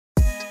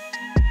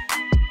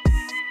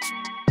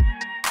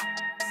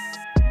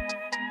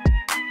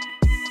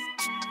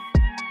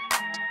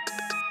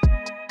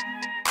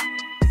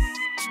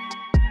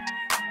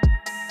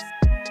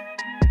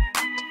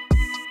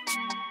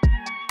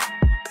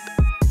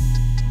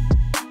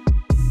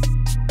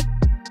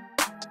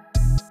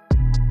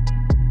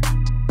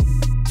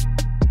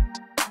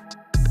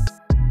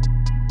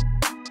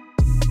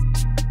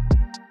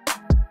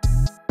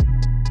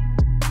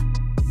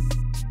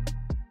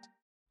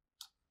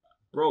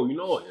bro, you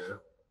know what, yeah?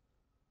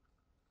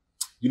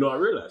 You know, I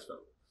realized, fam.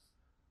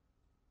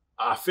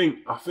 I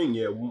think,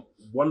 yeah,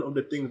 one of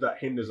the things that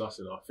hinders us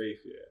in our faith,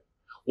 yeah,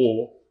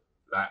 or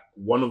like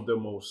one of the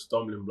most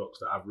stumbling blocks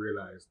that I've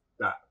realized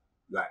that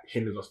like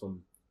hinders us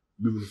from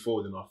moving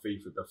forward in our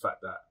faith is the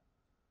fact that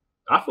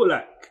I feel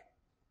like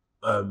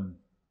a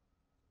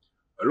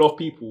lot of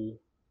people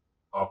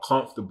are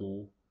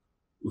comfortable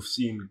with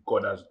seeing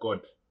God as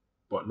God,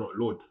 but not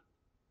Lord.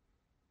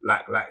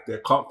 Like they're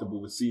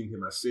comfortable with seeing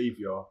him as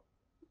savior,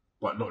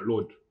 but not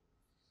Lord.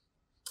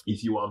 You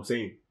see what I'm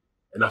saying?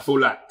 And I feel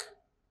like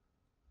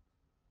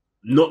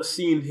not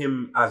seeing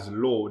him as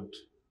Lord,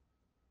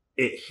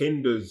 it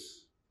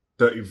hinders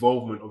the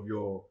involvement of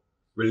your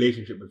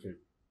relationship with him.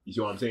 You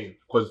see what I'm saying?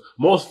 Because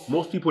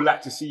most people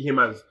like to see him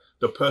as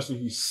the person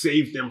who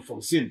saved them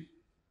from sin,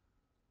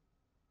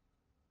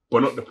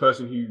 but not the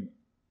person who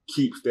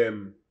keeps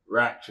them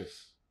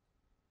righteous.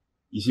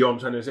 You see what I'm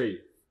trying to say?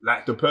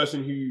 Like the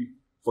person who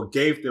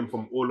forgave them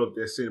from all of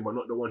their sin, but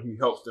not the one who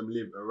helps them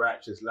live a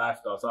righteous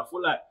lifestyle. So I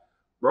feel like,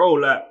 bro,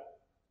 like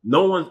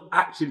no one's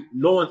actually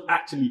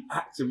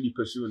actively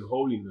pursuing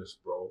holiness,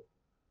 bro.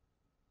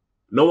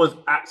 No one's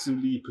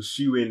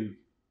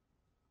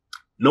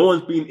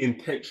being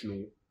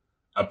intentional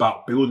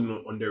about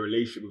building on their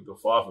relationship with the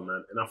Father,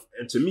 man.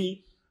 And to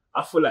me,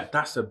 I feel like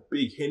that's a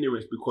big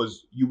hindrance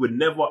because you would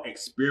never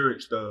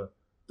experience the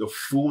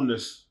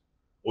fullness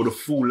or the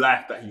full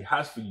life that he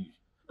has for you.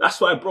 That's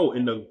why, bro,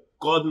 in the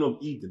Garden of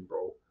Eden,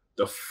 bro,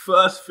 the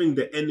first thing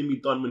the enemy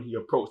done when he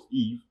approached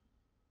Eve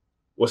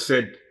was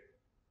said,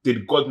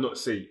 did God not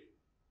say?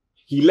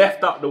 He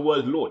left out the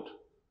word Lord.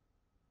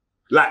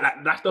 Like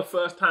that's the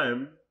first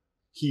time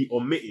he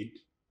omitted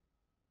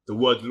the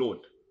word Lord.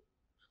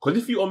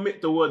 Because if you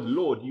omit the word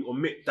Lord, you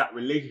omit that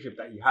relationship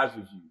that he has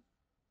with you.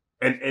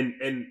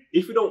 And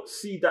if you don't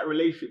see that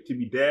relationship to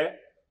be there,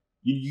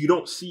 you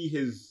don't see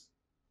his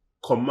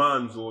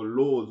commands or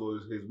laws or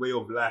his way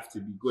of life to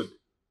be good.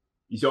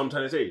 You see what I'm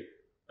trying to say?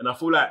 And I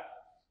feel like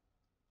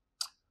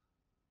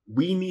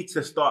we need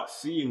to start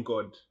seeing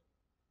God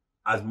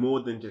as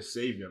more than just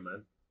Savior,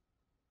 man.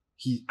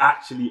 He's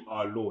actually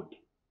our Lord.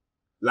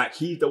 Like,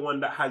 he's the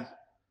one that has,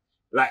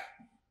 like,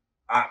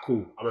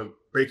 cool. I'm going to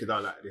break it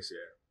down like this, yeah.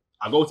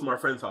 I go to my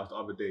friend's house the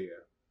other day,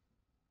 yeah.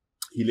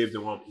 He lives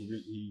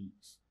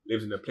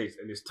in a place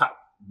and his tap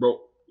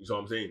broke. You know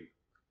what I'm saying?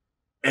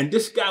 And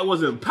this guy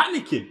wasn't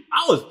panicking.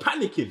 I was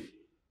panicking.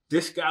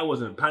 This guy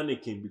wasn't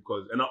panicking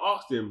because, and I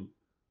asked him,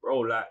 bro,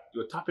 like,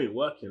 your tap ain't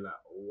working. Like,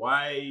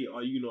 why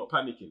are you not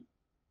panicking?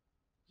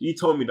 He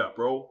told me that,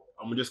 bro,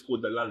 I'm gonna just call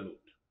the landlord.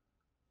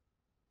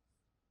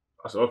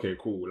 I said, okay,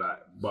 cool, like,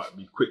 but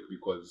be quick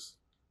because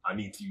I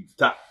need to use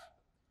the tap.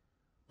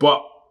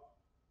 But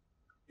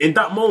in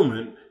that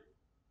moment,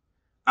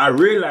 I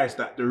realized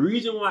that the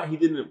reason why he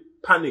didn't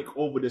panic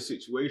over the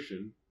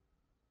situation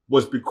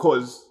was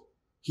because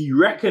he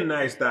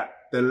recognized that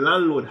the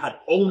landlord had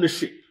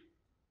ownership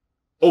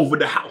over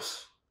the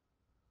house.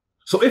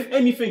 So if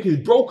anything is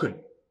broken,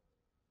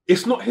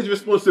 it's not his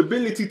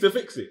responsibility to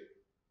fix it.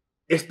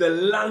 It's the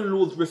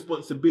landlord's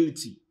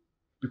responsibility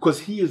because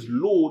he is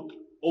Lord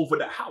over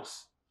the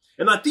house.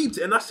 And I deeped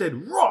it and I said,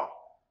 raw,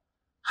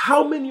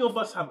 how many of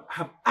us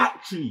have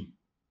actually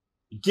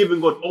given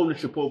God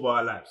ownership over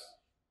our lives?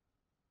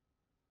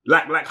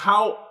 Like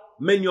how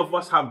many of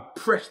us have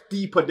pressed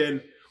deeper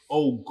than,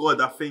 oh God,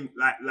 I think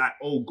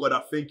oh God,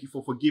 I thank you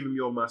for forgiving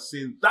me of my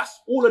sins. That's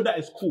all of that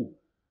is cool.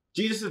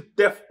 Jesus'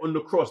 death on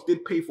the cross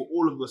did pay for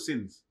all of your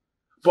sins.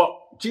 But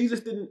Jesus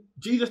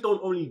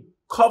don't only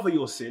cover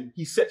your sin,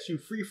 he sets you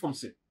free from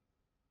sin.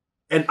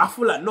 And I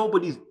feel like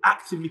nobody's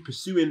actively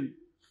pursuing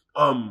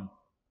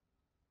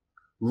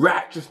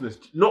righteousness,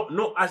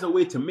 not as a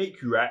way to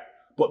make you right,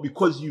 but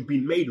because you've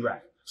been made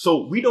right.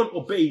 So we don't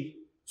obey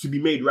to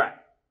be made right.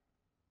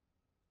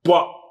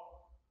 But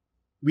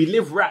we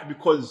live right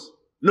because,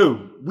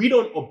 no, we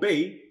don't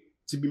obey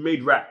to be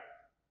made right.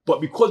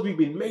 But because we've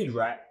been made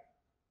right,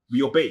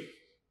 we obey.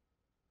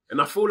 And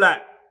I feel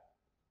like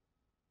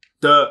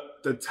the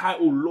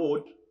title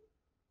Lord,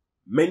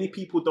 many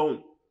people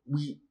don't,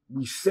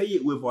 we say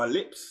it with our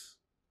lips,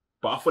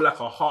 but I feel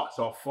like our hearts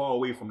are far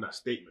away from that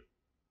statement.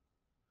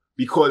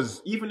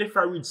 Because even if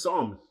I read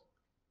Psalms,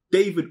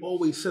 David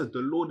always says, the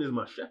Lord is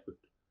my shepherd.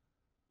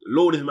 The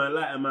Lord is my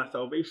light and my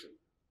salvation.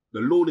 The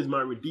Lord is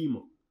my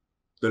redeemer.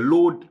 The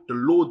Lord, the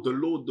Lord, the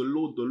Lord, the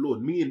Lord, the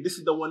Lord. Meaning this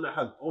is the one that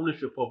has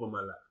ownership over my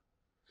life.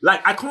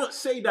 Like, I can't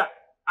say that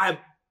I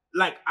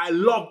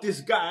love this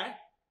guy,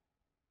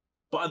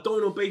 but I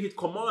don't obey his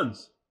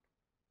commands.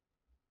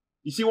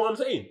 You see what I'm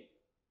saying?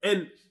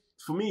 And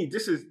for me,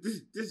 this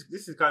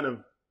is kind of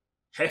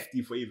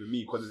hefty for even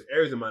me because there's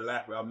areas in my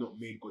life where I've not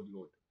made God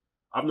Lord.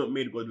 I've not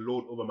made God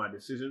Lord over my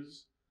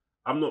decisions.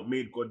 I've not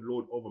made God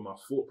Lord over my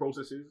thought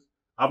processes.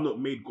 I've not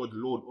made God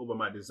Lord over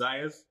my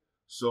desires.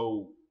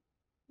 So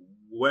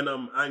when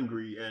I'm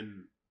angry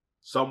and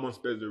someone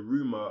spreads a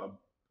rumor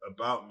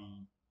about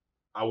me,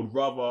 I would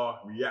rather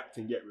react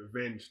and get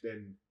revenge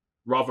than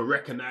rather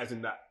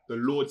recognizing that the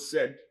Lord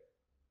said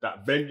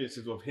that vengeance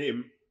is of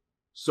him.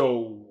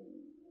 So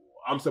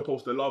I'm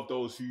supposed to love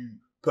those who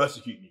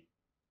persecute me.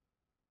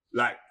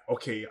 Like,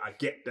 okay, I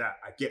get that.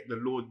 I get the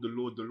Lord.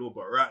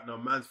 But right now,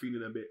 I'm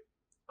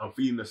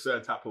feeling a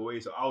certain type of way.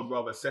 So I would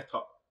rather set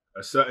up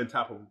a certain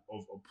type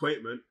of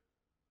appointment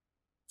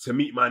to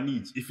meet my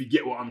needs, if you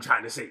get what I'm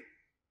trying to say.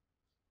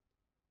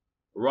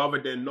 Rather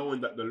than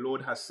knowing that the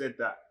Lord has said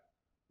that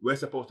we're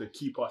supposed to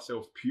keep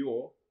ourselves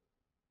pure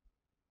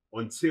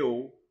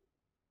until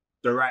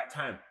the right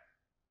time.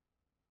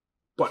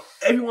 But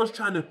everyone's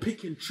trying to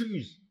pick and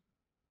choose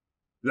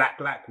like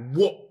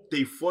what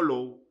they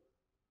follow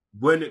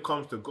when it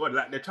comes to God.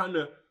 Like, they're trying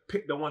to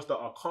pick the ones that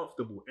are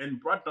comfortable.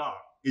 And brother,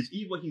 it's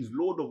either he's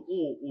Lord of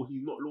all or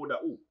he's not Lord at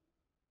all.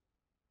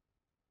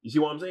 You see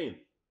what I'm saying?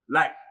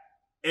 Like,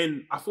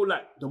 and I feel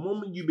like the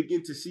moment you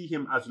begin to see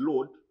him as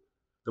Lord,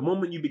 the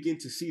moment you begin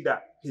to see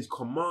that his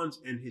commands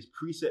and his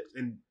precepts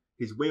and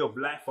his way of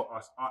life for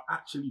us are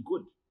actually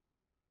good.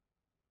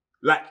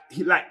 Like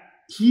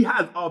he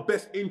has our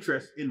best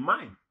interest in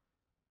mind.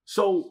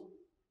 So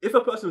if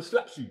a person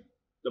slaps you,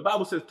 the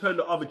Bible says turn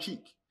the other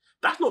cheek.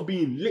 That's not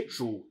being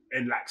literal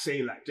and like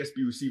saying like just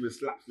be receiving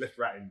slaps left,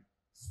 right, and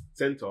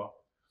center.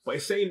 But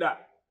it's saying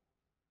that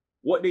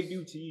what they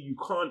do to you, you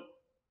can't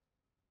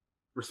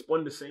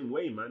respond the same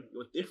way, man.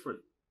 You're different.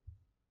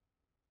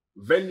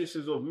 Vengeance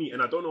is of me.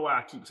 And I don't know why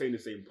I keep saying the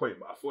same point,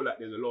 but I feel like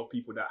there's a lot of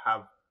people that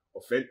have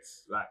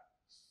offense. Like,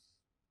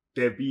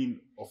 they're being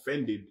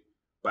offended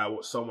by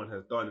what someone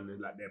has done, and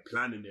they're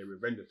planning their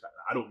revenge attack.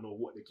 Like, I don't know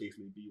what the case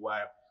may be,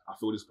 why I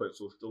feel this point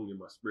so strong in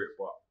my spirit,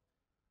 but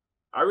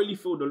I really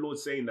feel the Lord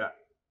saying that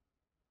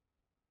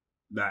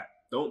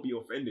don't be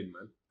offended,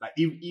 man. Like,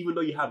 even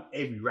though you have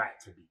every right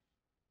to be,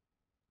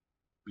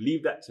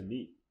 leave that to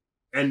me.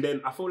 And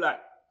then I feel like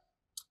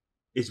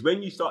it's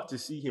when you start to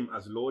see him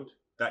as Lord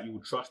that you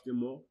will trust him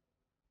more,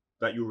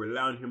 that you'll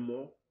rely on him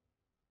more,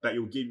 that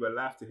you'll give your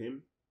life to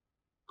him,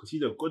 because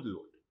he's a good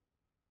Lord.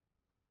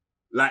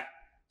 Like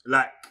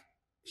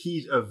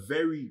he's a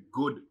very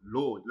good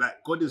Lord.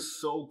 Like, God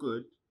is so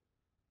good.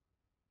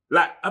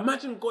 Like,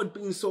 imagine God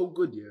being so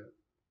good, yeah,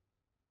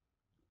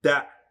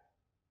 that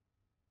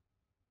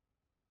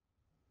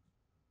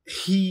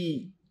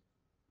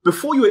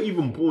before you were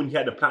even born, he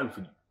had a plan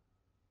for you.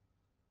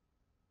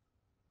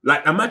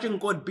 Like, imagine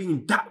God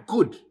being that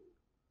good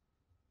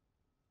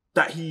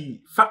that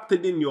he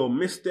factored in your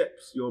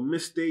missteps, your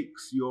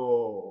mistakes,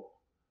 your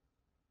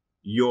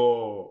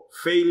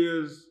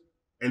failures,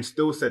 and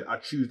still said, I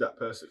choose that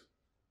person.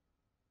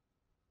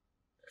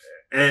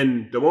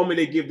 And the moment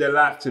they give their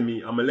life to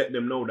me, I'm going to let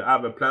them know that I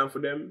have a plan for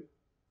them,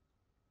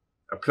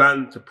 a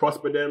plan to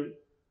prosper them,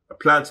 a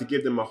plan to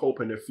give them a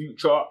hope in the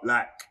future.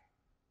 Like,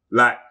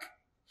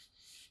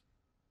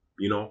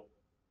 you know.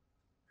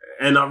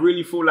 And I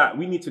really feel like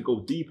we need to go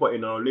deeper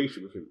in our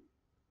relationship with him.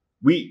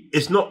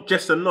 It's not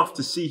just enough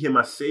to see him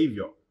as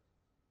savior.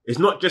 It's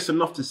not just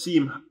enough to see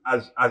him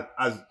as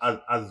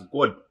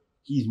God.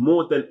 He's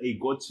more than a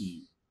God to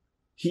you.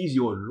 He's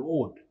your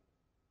Lord,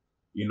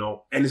 you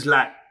know. And it's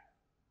like,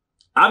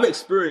 I've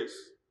experienced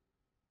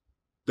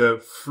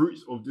the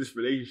fruits of this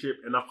relationship,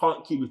 and I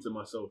can't keep it to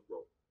myself, bro.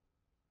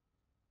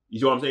 You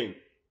see what I'm saying?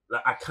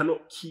 Like, I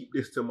cannot keep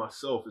this to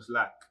myself. It's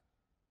like,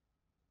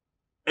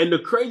 and the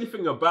crazy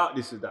thing about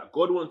this is that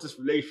God wants this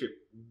relationship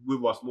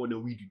with us more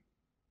than we do.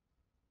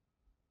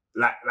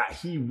 Like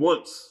he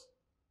wants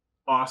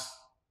us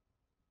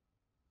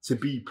to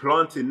be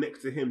planted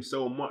next to him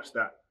so much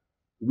that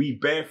we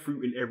bear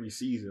fruit in every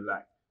season.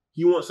 Like,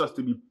 he wants us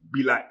to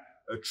be like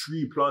a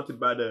tree planted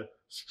by the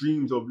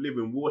streams of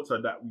living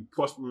water, that we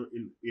prosper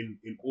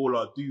in all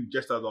our do,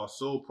 just as our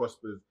soul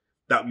prospers,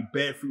 that we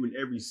bear fruit in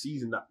every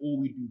season, that all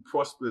we do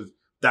prospers,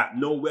 that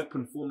no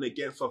weapon formed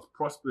against us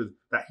prospers,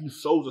 that he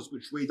shows us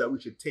which way that we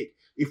should take,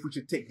 if we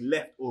should take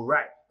left or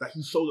right, that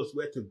he shows us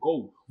where to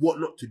go, what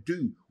not to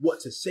do, what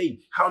to say,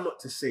 how not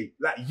to say.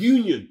 Like,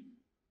 union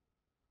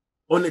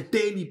on a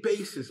daily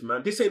basis,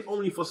 man. This ain't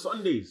only for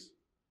Sundays.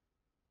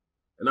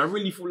 And I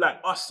really feel like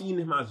us seeing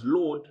him as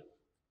Lord,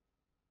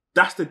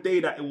 that's the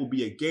day that it will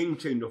be a game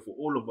changer for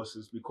all of us,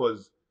 is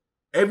because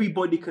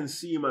everybody can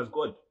see him as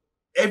God.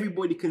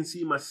 Everybody can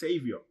see him as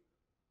Savior.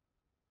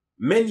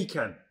 Many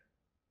can,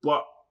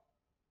 but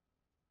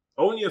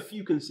only a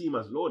few can see him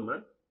as Lord,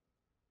 man.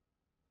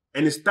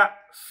 And it's that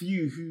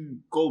few who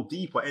go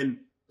deeper, and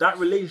that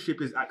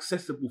relationship is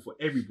accessible for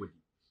everybody,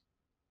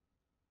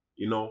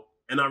 you know.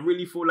 And I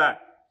really feel like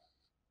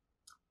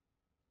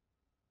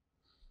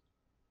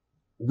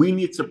we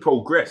need to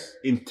progress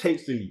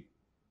intentionally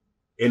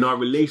in our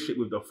relationship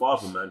with the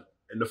Father, man.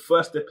 And the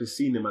first step is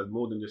seeing him as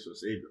more than just your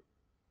Savior.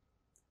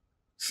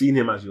 Seeing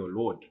him as your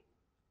Lord.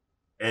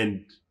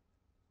 And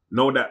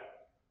know that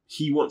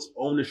he wants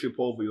ownership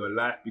over your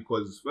life,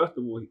 because first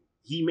of all,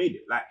 he made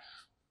it. Like,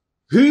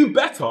 who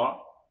better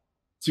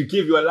to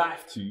give your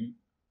life to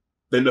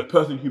than the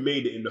person who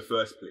made it in the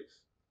first place?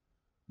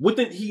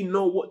 Wouldn't he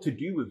know what to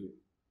do with it?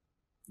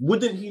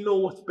 Wouldn't he know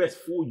what's best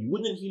for you?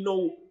 Wouldn't he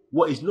know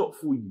what is not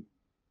for you?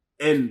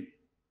 And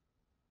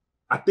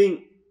I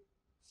think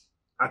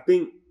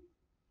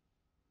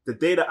the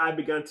day that I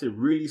began to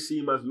really see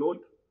him as Lord,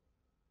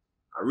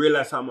 I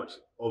realized how much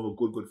of a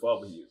good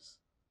father he is.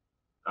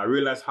 I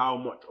realize how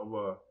much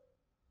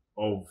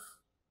of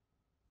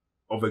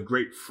of a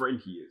great friend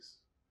he is.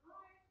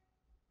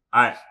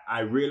 I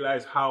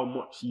realize how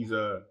much he's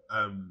a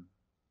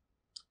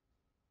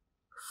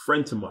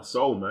friend to my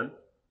soul, man,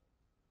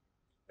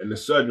 and a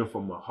surgeon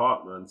from my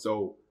heart, man.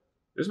 So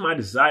it's my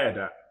desire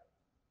that,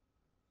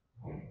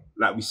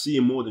 like, we see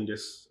him more than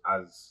just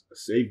as a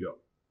savior,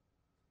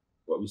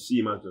 but we see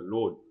him as the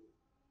Lord,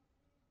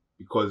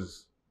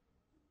 because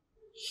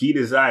he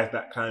desires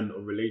that kind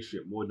of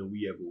relationship more than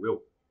we ever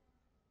will,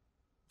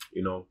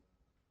 you know.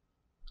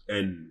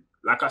 And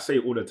like I say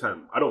all the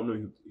time, I don't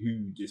know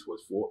who this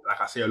was for.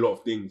 Like I say a lot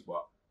of things,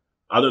 but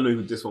I don't know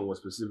who this one was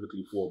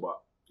specifically for. But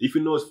if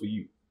you know it's for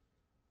you,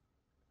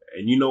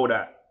 and you know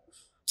that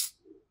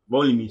I've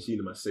only been seeing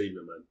him as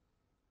savior, man.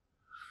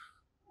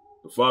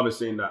 The Father's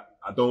saying that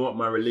I don't want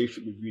my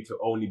relationship with you to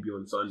only be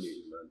on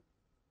Sundays, man.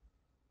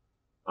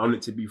 I want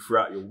it to be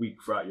throughout your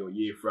week, throughout your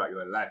year, throughout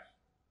your life.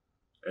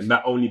 And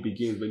that only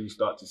begins when you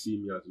start to see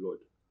me as Lord.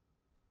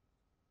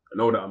 I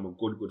know that I'm a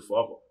good, good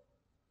Father.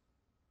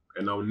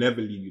 And I'll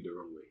never leave you the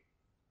wrong way.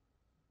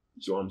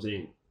 You see what I'm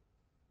saying?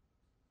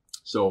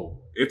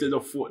 So if there's a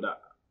thought that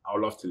I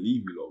would love to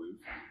leave you lot with,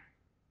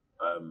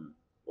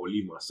 or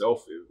leave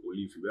myself with, or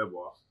leave whoever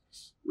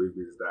with,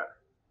 is that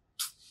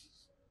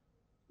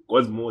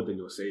God's more than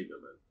your savior,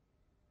 man.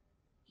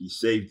 He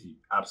saved you,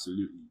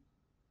 absolutely.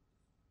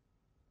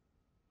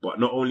 But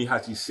not only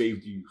has he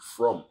saved you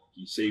from,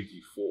 he saved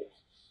you for.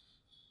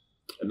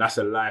 And that's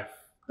a life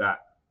that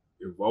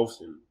involves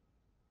him.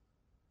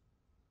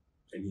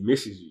 And he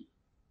misses you,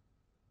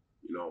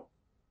 you know.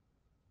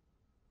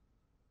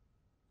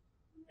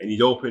 And he's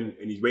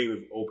waiting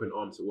with open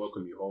arms to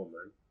welcome you home,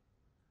 man.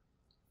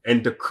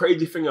 And the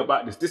crazy thing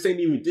about this ain't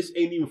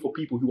even for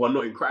people who are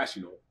not in Christ,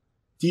 you know.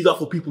 These are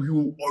for people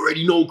who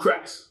already know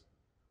Christ.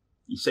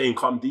 He's saying,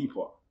 come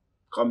deeper,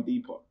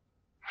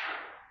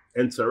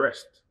 enter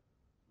rest.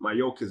 My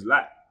yoke is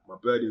light, my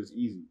burden is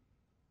easy.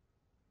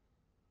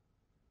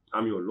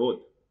 I'm your Lord.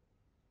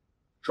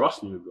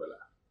 Trust me with your life.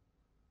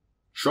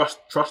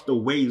 Trust the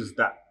ways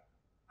that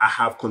I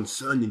have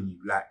concerning you.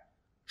 Like,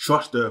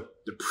 trust the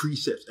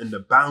precepts and the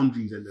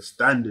boundaries and the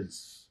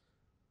standards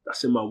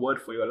that's in my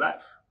word for your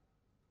life.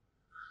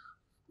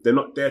 They're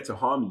not there to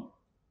harm you.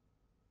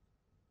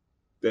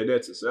 They're there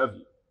to serve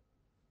you.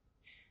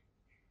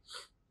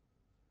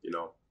 You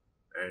know,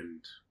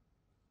 and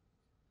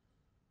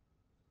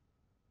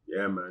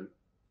yeah, man,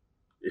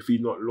 if he's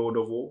not Lord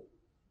of all,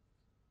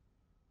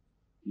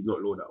 he's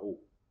not Lord at all.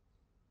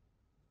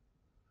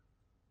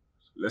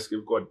 So let's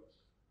give God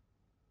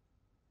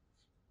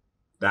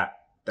that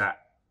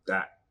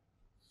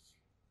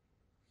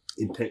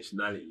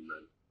intentionality,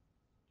 man.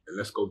 And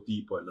let's go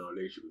deeper in our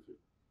relationship with him.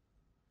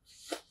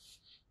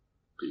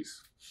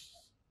 Peace.